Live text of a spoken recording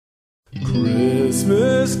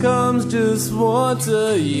Christmas comes just once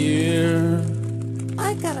a year.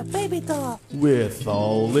 I got a baby doll. With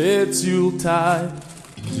all its Yuletide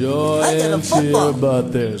joy I got a and cheer. football.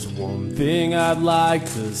 But there's one thing I'd like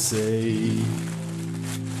to say,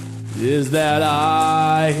 is that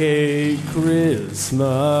I hate Christmas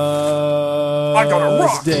I got a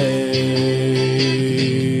rock. Day.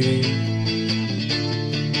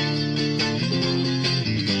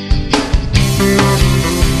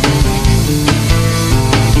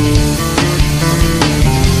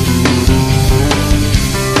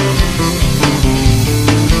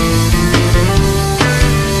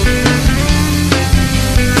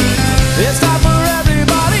 It's time for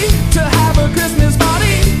everybody to have a Christmas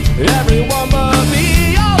party. Everyone but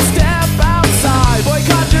me, I'll step outside.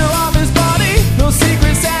 Boycott your office party, no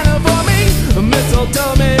secret Santa for me.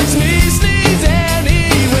 Mistletoe makes me sneeze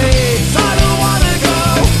anyway. I don't wanna go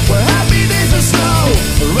where happy days of snow.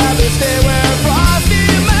 I'd rather stay where frosty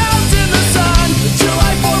melts in the sun.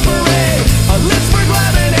 July 4th parade, a Lynchburg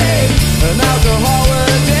lemonade, an alcohol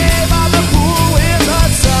day by the pool in the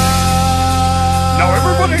sun. Now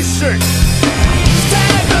everybody sing.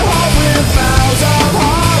 Deck the hall with boughs of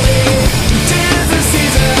holly. 'Tis the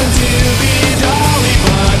season to be jolly,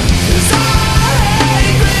 but 'cause I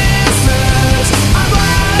hate Christmas, I'm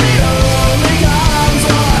glad it only comes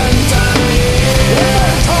one time a year.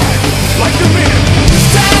 Like the man.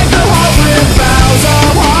 Deck the hall with boughs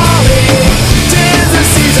of holly. 'Tis the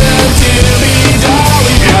season to be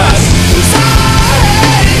jolly, but 'cause I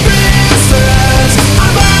hate Christmas,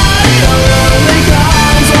 I'm glad it only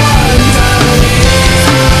comes one time a year.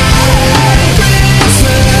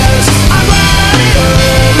 Christmas, I'm glad it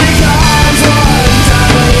only comes one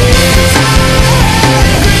time a year.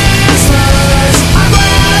 Christmas, I'm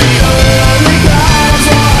glad it only comes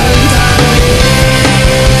one time a year.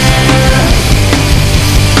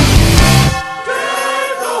 Deck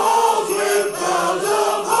the halls with boughs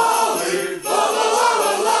of holly. La la la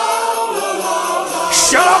la la la la la.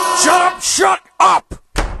 Shut up, shut up, shut up!